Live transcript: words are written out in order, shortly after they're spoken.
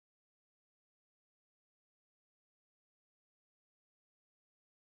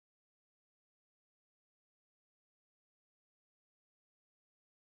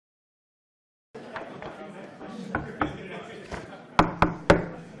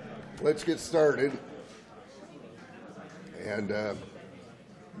let's get started. And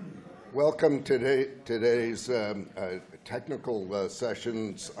welcome to today's technical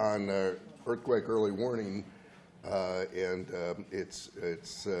sessions on earthquake early warning. It's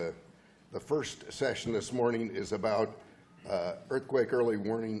the first session this morning is about earthquake early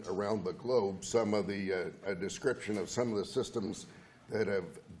warning around the globe. Some of the a description of some of the systems that have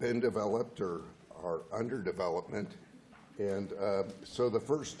been developed or are under development. And so the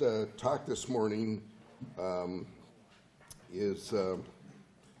first talk this morning is on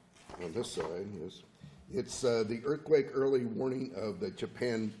this side. It's the earthquake early warning of the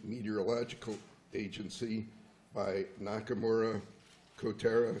Japan Meterological Agency by Nakamura,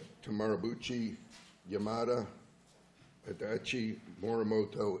 Kotara, Tamarabuchi, Yamada, Adachi,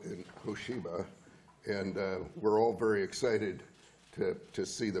 Morimoto, and Hoshiba. And we're all very excited to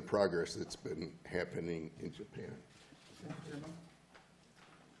see the progress that's been happening in Japan.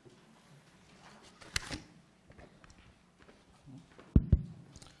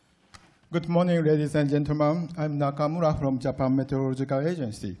 Good morning, ladies and gentlemen. I'm Nakamura from Japan Meteorological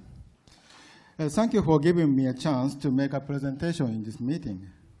Agency. Thank you for giving me a chance to make a presentation in this meeting.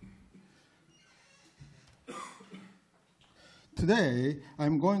 Today,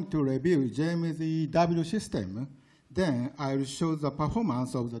 I'm going to review JMA's EW system. Then I'll show the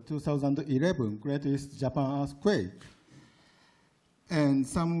performance of the 2011 Great East Japan earthquake and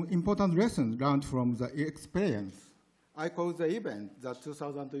some important lessons learned from the experience. I call the event the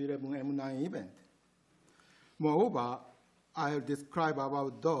 2011 M9 event. Moreover, I'll describe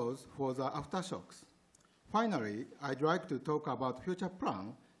about those for the aftershocks. Finally, I'd like to talk about future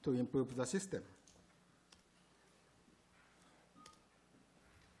plan to improve the system.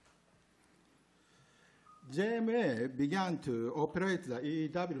 JMA began to operate the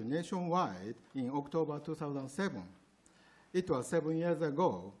EW nationwide in October 2007. It was 7 years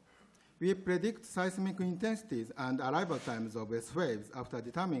ago. We predict seismic intensities and arrival times of S waves after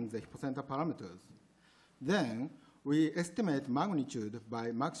determining the hypocenter parameters. Then, we estimate magnitude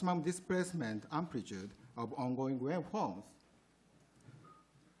by maximum displacement amplitude of ongoing waveforms.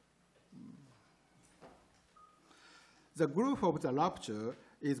 The growth of the rupture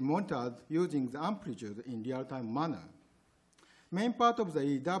is monitored using the amplitude in real-time manner. Main part of the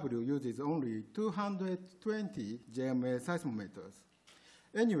EW uses only 220 JMA seismometers.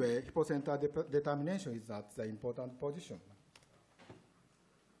 Anyway, hypocenter determination is at the important position.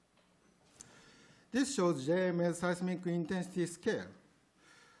 This shows JMA seismic intensity scale,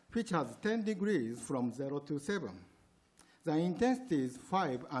 which has 10 degrees from 0 to 7. The intensities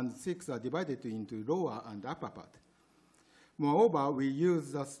 5 and 6 are divided into lower and upper part. Moreover, we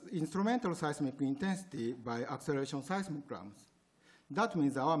use the instrumental seismic intensity by acceleration seismograms. That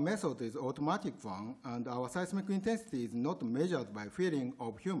means our method is automatic one, and our seismic intensity is not measured by feeling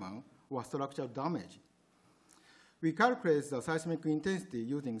of human or structural damage. We calculate the seismic intensity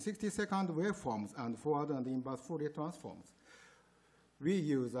using 60-second waveforms and forward and inverse Fourier transforms. We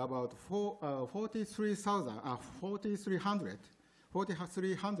use about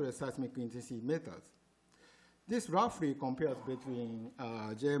 4,300 seismic intensity meters. This roughly compares between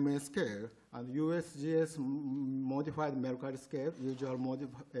JMA scale and USGS modified Mercalli scale, usual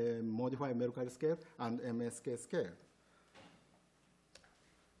modified Mercalli scale, and MSK scale.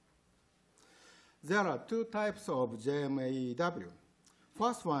 There are two types of JMA-EW.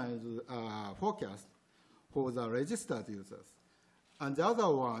 First one is forecast for the registered users, and the other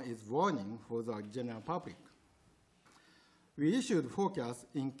one is warning for the general public. We issued forecasts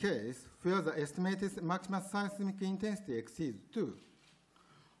in case where the estimated maximum seismic intensity exceeds 2,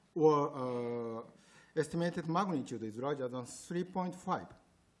 or estimated magnitude is larger than 3.5.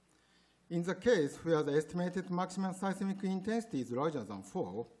 In the case where the estimated maximum seismic intensity is larger than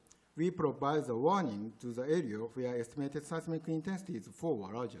 4, we provide the warning to the area where estimated seismic intensity is 4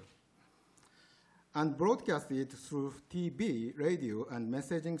 or larger, and broadcast it through TV, radio, and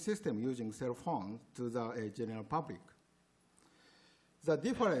messaging system using cell phone to the general public. The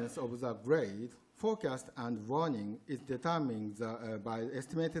difference of the grade, forecast, and warning is determined by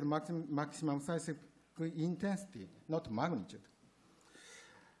estimated maximum seismic intensity, not magnitude.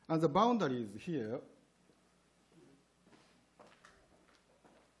 And the boundary is here.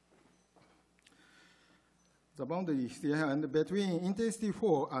 The boundary is here, and between intensity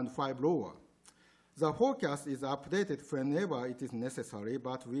 4 and 5 lower. The forecast is updated whenever it is necessary,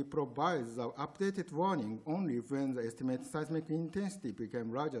 but we provide the updated warning only when the estimated seismic intensity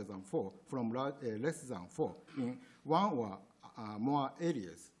became larger than 4 from less than 4 in one or more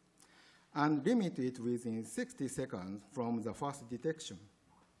areas, and limit it within 60 seconds from the first detection.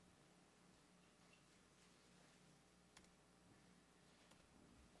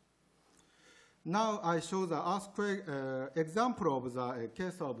 Now I show the earthquake example of the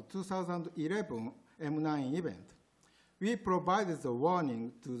case of 2011 M9 event. We provided the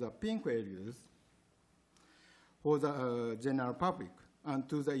warning to the pink areas for the general public and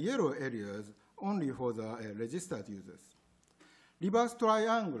to the yellow areas only for the registered users. Reverse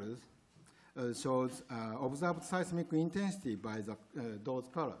triangles shows observed seismic intensity by those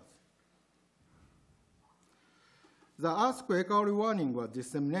colors. The earthquake early warning was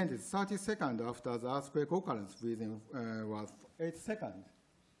disseminated 30 seconds after the earthquake occurrence within 8 seconds.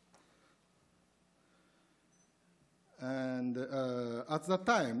 And at the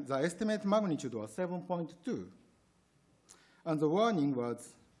time, the estimated magnitude was 7.2. And the warning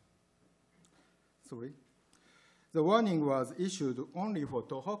was issued only for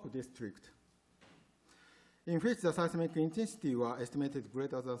Tohoku district, in which the seismic intensity was estimated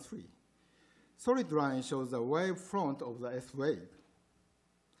greater than 3. Solid line shows the wave front of the S wave,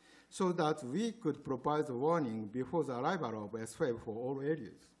 so that we could provide the warning before the arrival of S wave for all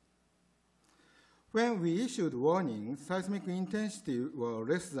areas. When we issued warning, seismic intensity was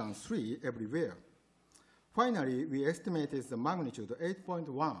less than 3 everywhere. Finally, we estimated the magnitude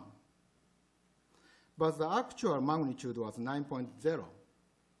 8.1, but the actual magnitude was 9.0.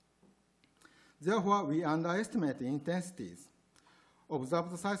 Therefore, we underestimated intensities.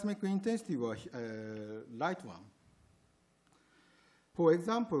 Observed seismic intensity was light one. For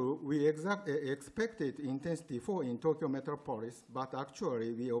example, we expected intensity 4 in Tokyo metropolis, but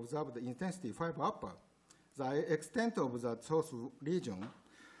actually we observed intensity 5 upper. The extent of the source region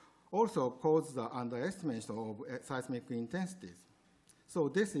also caused the underestimation of seismic intensities. So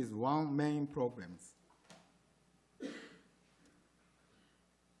this is one main problem.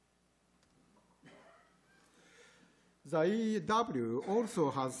 The EW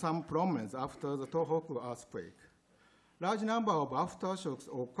also has some problems after the Tohoku earthquake. Large number of aftershocks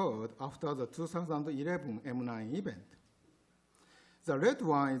occurred after the 2011 M9 event. The red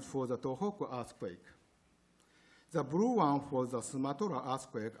one is for the Tohoku earthquake. The blue one for the Sumatra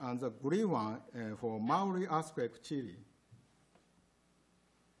earthquake, and the green one for Maui earthquake, Chile.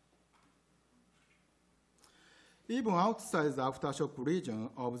 Even outside the aftershock region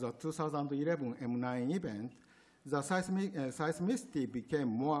of the 2011 M9 event, the seismicity became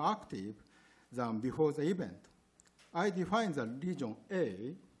more active than before the event. I define the region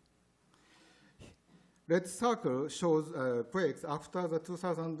A. Red circle shows quakes after the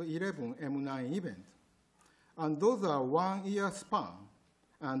 2011 M9 event. And those are 1 year span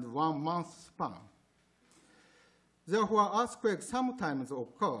and 1 month span. Therefore, earthquakes sometimes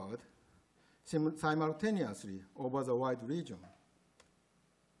occurred simultaneously over the wide region.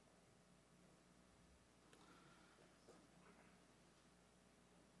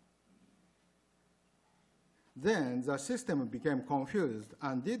 Then the system became confused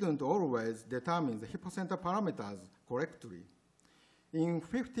and didn't always determine the hypocenter parameters correctly. In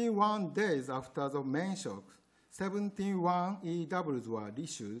 51 days after the main shock, 71 EWs were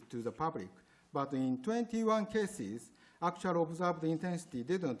issued to the public, but in 21 cases, actual observed intensity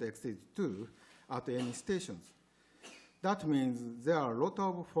didn't exceed 2 at any stations. That means there are a lot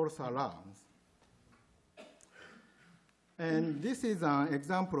of false alarms. And this is an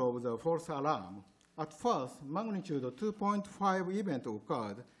example of the false alarm. At first, magnitude 2.5 event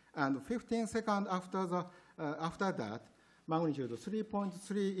occurred, and 15 seconds after that, magnitude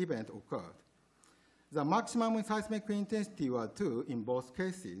 3.3 event occurred. The maximum seismic intensity was 2 in both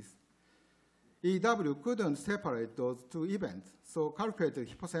cases. EW couldn't separate those two events, so calculated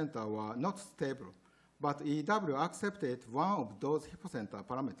hypocenter were not stable, but EW accepted one of those hypocenter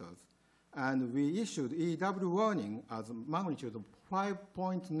parameters, and we issued EW warning as magnitude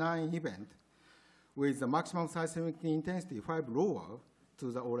 5.9 event, with the maximum seismic intensity 5 lower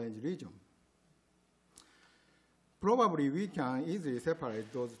to the orange region. Probably we can easily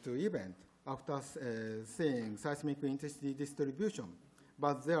separate those two events after seeing seismic intensity distribution,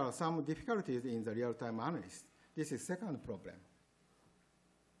 but there are some difficulties in the real-time analysis. This is second problem.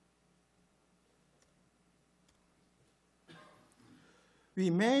 We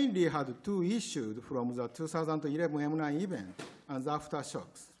mainly had two issues from the 2011 M9 event and the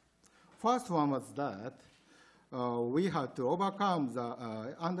aftershocks. First one was that we had to overcome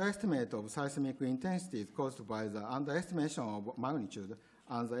the underestimate of seismic intensities caused by the underestimation of magnitude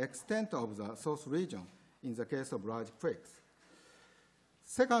and the extent of the source region in the case of large quakes.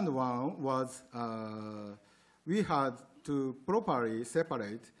 Second one was we had to properly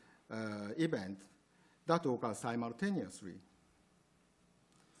separate events that occur simultaneously.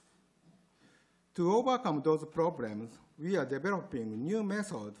 To overcome those problems, we are developing new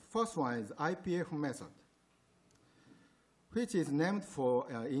method. First one is IPF method. which is named for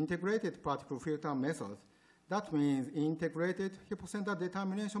integrated particle filter method. That means integrated hypocenter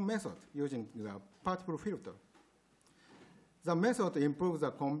determination method using the particle filter. The method improves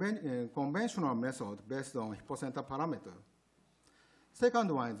the conventional method based on hypocenter parameter.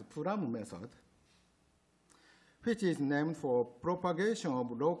 Second one is Plum method, which is named for propagation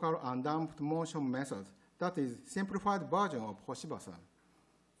of local undamped motion method. That is simplified version of Hoshiba-san.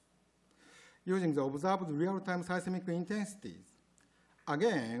 Using the observed real-time seismic intensities.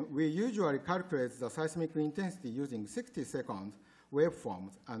 Again, we usually calculate the seismic intensity using 60-second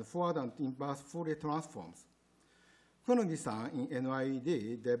waveforms and forward and inverse Fourier transforms. Kunugi-san in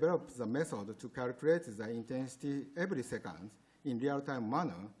NIED developed the method to calculate the intensity every second in real-time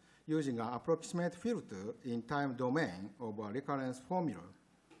manner using an approximate filter in time domain of a recurrence formula.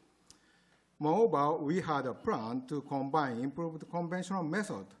 Moreover, we had a plan to combine improved conventional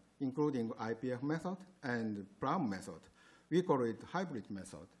method, including IPF method and Plum method. We call it hybrid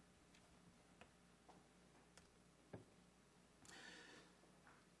method.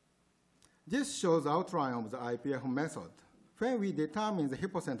 This shows outline of the IPF method. When we determine the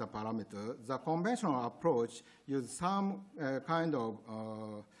hypocenter parameter, the conventional approach uses some kinds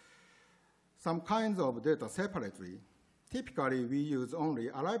of data separately. Typically, we use only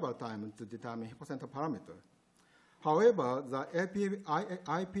arrival time to determine hypocenter parameter. However, the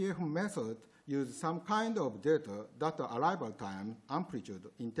IPF method uses some kind of data that arrival time amplitude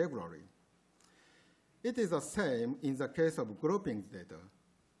integrally. It is the same in the case of grouping data.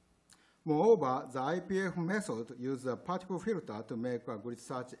 Moreover, the IPF method uses a particle filter to make a grid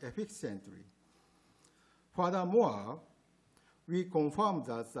search efficiently. Furthermore, we confirmed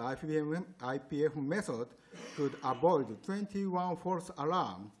that the IPF method could avoid 21 false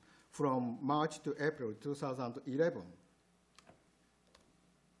alarms from March to April 2011.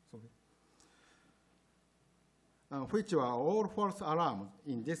 Which were all false alarms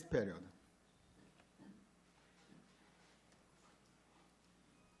in this period.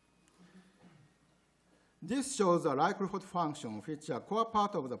 This shows the likelihood function, which is a core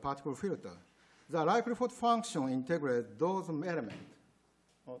part of the particle filter. The likelihood function integrates those elements.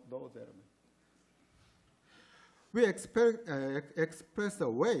 We express the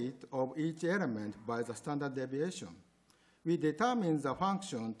weight of each element by the standard deviation. We determine the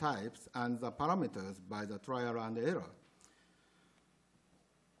function types and the parameters by the trial and error.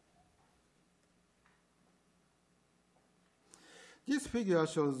 This figure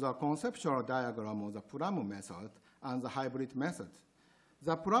shows the conceptual diagram of the Plum method and the hybrid method.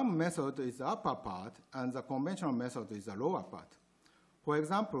 The Plum method is the upper part, and the conventional method is the lower part. For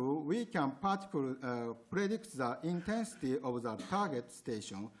example, we can predict the intensity of the target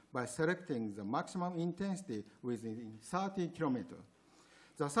station by selecting the maximum intensity within 30 kilometers.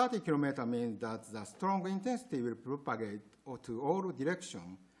 The 30 kilometers means that the strong intensity will propagate to all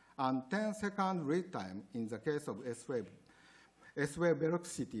directions, and 10-second lead time in the case of S-wave. S-wave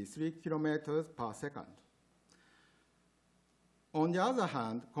velocity 3 kilometers per second. On the other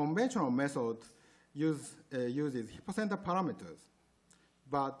hand, conventional method uses hypocenter parameters.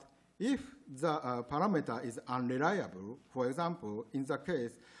 But if the parameter is unreliable, for example, in the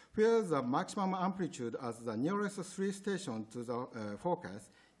case where the maximum amplitude as the nearest 3 stations to the focus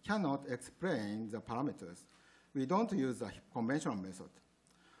cannot explain the parameters, we don't use the conventional method.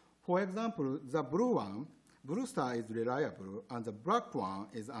 For example, the blue star is reliable, and the black one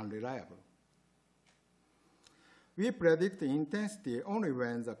is unreliable. We predict the intensity only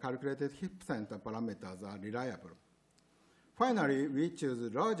when the calculated hypocenter parameters are reliable. Finally, we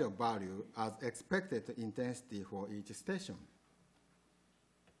choose larger value as expected intensity for each station.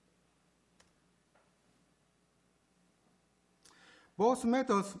 Both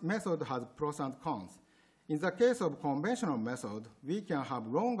methods has pros and cons. In the case of conventional method, we can have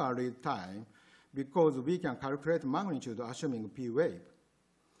longer lead time because we can calculate magnitude assuming P wave.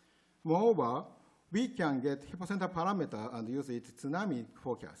 Moreover, we can get hypocenter parameter and use it tsunami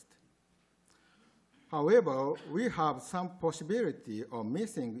forecast. However, we have some possibility of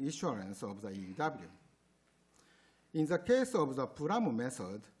missing issuance of the EW. In the case of the Plum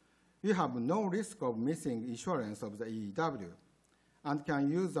method, we have no risk of missing issuance of the EW and can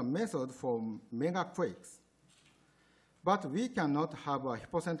use the method for megaquakes. But we cannot have a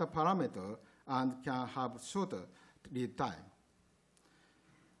hypocenter parameter and can have shorter lead time.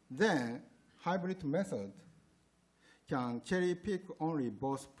 Then, hybrid method can cherry pick only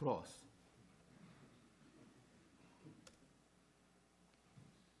both pros.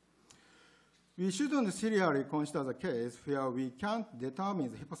 We shouldn't serially consider the case where we can't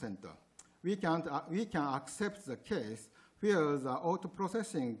determine the hypocenter. We can accept the case where the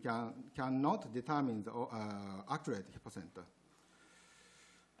auto-processing cannot determine the accurate hypocenter.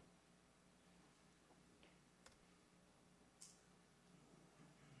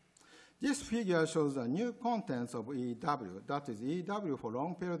 This figure shows the new contents of EW, that is EW for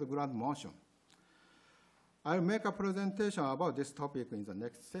long period ground motion. I'll make a presentation about this topic in the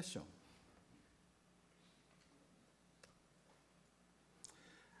next session.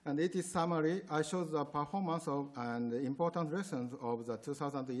 And it is summary. I show the performance of and important lessons of the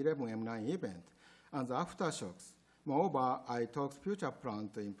 2011 M9 event and the aftershocks. Moreover, I talk future plan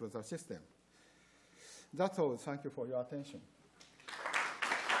to improve the system. That's all. Thank you for your attention.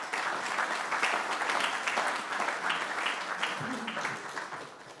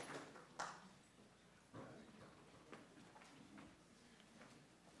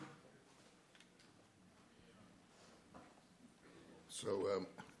 So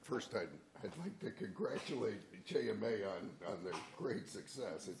first, I'd like to congratulate JMA on their great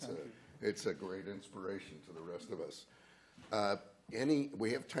success. It's a great inspiration to the rest of us.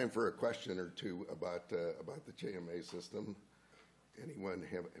 We have time for a question or two about the JMA system. Anyone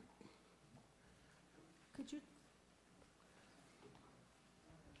have? Could you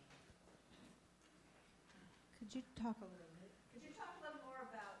talk a little bit? Could you talk a little more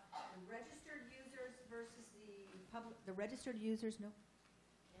about the registered users versus the public? The registered users, no.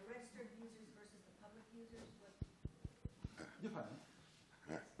 The registered users versus the public users. What? Different.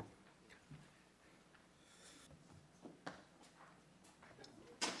 All right.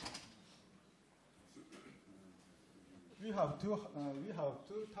 We have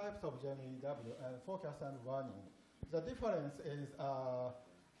two types of JMEW, forecast and warning. The difference is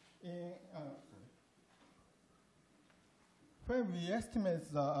when we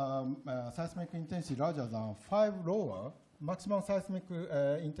estimate the seismic intensity larger than 5 lower, maximum seismic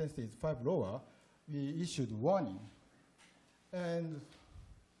intensity is 5 lower, we issued warning. And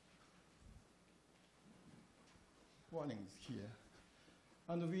warning is here.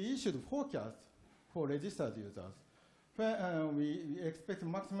 And we issued forecast for registered users. When we expect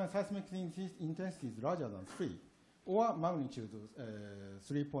maximum seismic intensity is larger than 3, or magnitude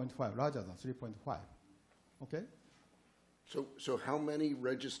 3.5, larger than 3.5. Okay? So how many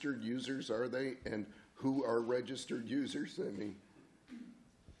registered users are they, and who are registered users? I mean,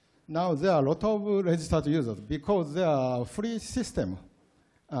 now there are a lot of registered users because they are free system.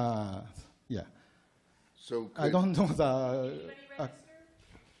 Yeah. so I don't know the. Anybody register?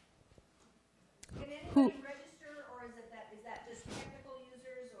 Can anybody register, or is that just technical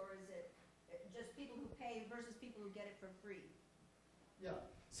users, or is it just people who pay versus people who get it for free? Yeah.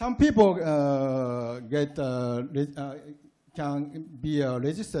 Some people can be a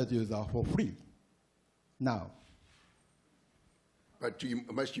registered user for free now. But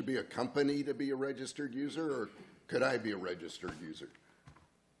must you be a company to be a registered user, or could I be a registered user?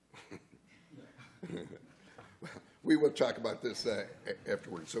 We will talk about this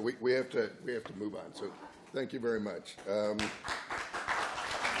afterwards. So we have to move on. So thank you very much.